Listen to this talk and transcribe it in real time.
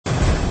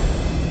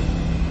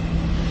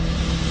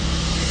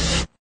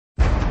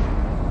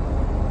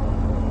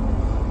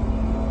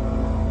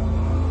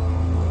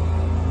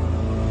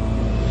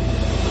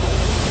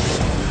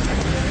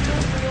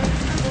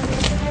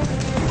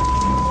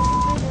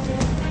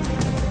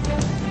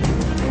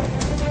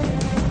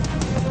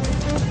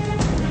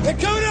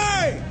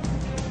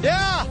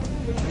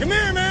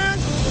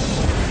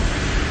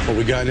What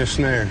we got in this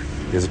snare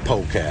is a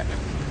polecat.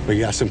 We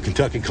got some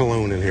Kentucky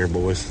cologne in here,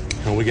 boys.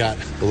 And we got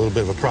a little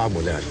bit of a problem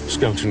with that.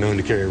 Skunks are known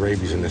to carry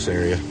rabies in this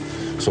area,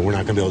 so we're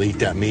not going to be able to eat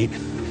that meat.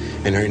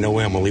 And there ain't no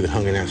way I'm going to leave it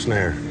hung in that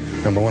snare.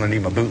 Number one, I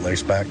need my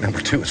bootlace back. Number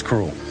two, it's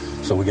cruel.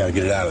 So we got to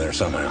get it out of there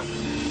somehow.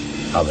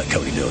 I'll let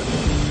Cody do it.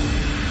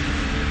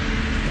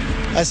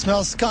 I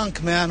smell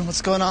skunk, man.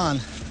 What's going on?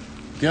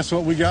 Guess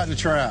what we got in the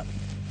trap?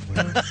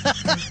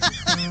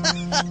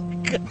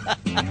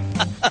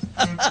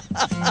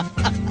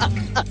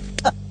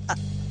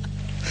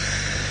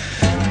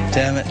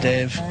 Damn it,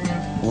 Dave.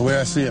 Well, the way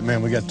I see it,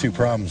 man, we got two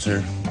problems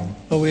here.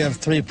 Well, we have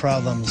three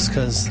problems,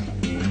 because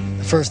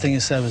the first thing you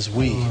said was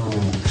we.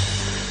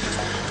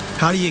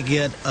 How do you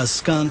get a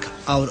skunk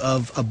out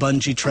of a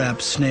bungee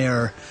trap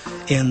snare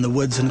in the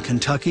woods in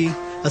Kentucky?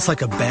 That's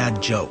like a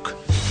bad joke.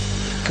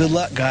 Good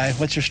luck, guy.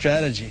 What's your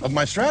strategy?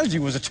 My strategy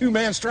was a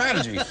two-man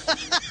strategy.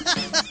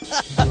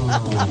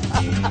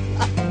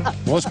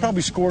 Well, it's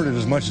probably squirted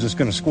as much as it's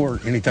going to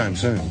squirt anytime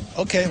soon.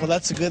 Okay, well,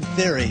 that's a good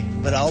theory,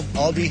 but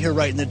I'll be here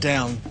writing it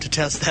down to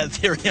test that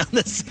theory on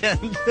this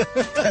end.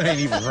 That ain't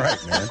even right,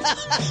 man.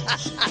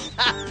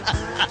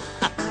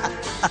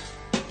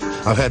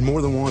 I've had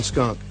more than one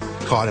skunk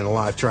caught in a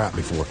live trap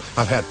before.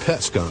 I've had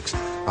pet skunks.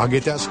 I'll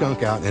get that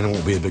skunk out, and it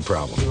won't be a big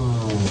problem.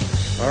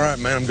 All right,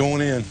 man, I'm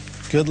going in.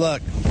 Good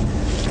luck.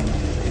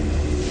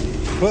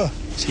 Whoa,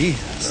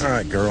 jeez. All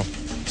right, girl,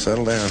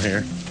 settle down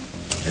here.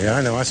 Yeah,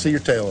 I know, I see your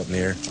tail up in the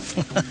air.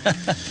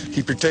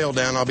 Keep your tail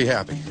down, I'll be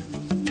happy.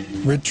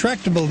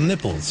 Retractable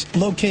nipples,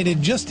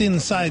 located just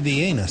inside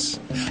the anus,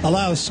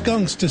 allow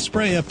skunks to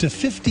spray up to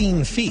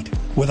 15 feet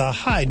with a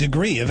high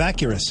degree of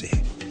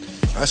accuracy.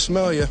 I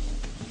smell you.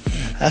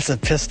 That's a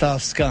pissed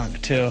off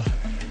skunk, too.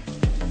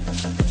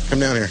 Come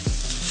down here.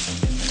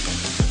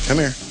 Come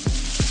here.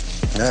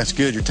 That's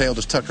good. Your tail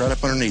just tucked right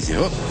up underneath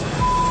you.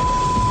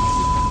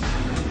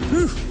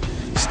 Whew.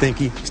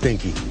 Stinky,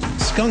 stinky.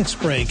 Skunk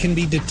spray can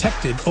be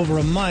detected over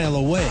a mile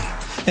away,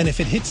 and if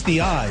it hits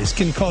the eyes,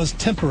 can cause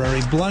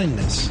temporary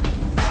blindness.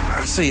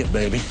 I see it,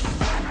 baby.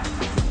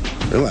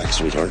 Relax,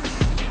 sweetheart.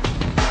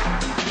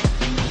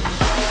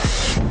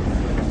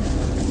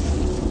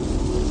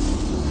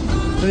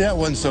 That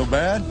wasn't so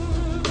bad.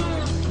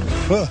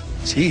 Whoa,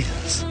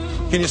 jeez.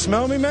 Can you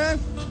smell me, man?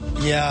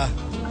 Yeah.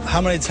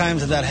 How many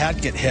times did that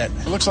hat get hit?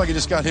 It looks like it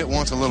just got hit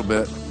once a little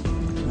bit.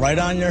 Right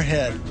on your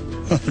head.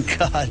 Oh,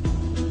 God.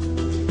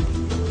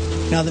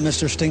 Now that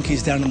Mr.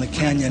 Stinky's down in the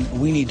canyon,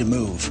 we need to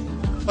move.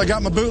 I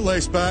got my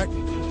bootlace back.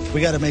 We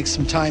got to make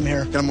some time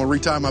here. I'm going to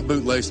retie my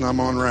bootlace and I'm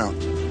en route.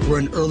 We're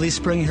in early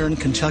spring here in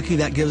Kentucky.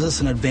 That gives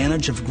us an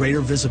advantage of greater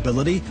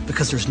visibility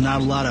because there's not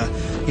a lot of,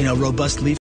 robust leaf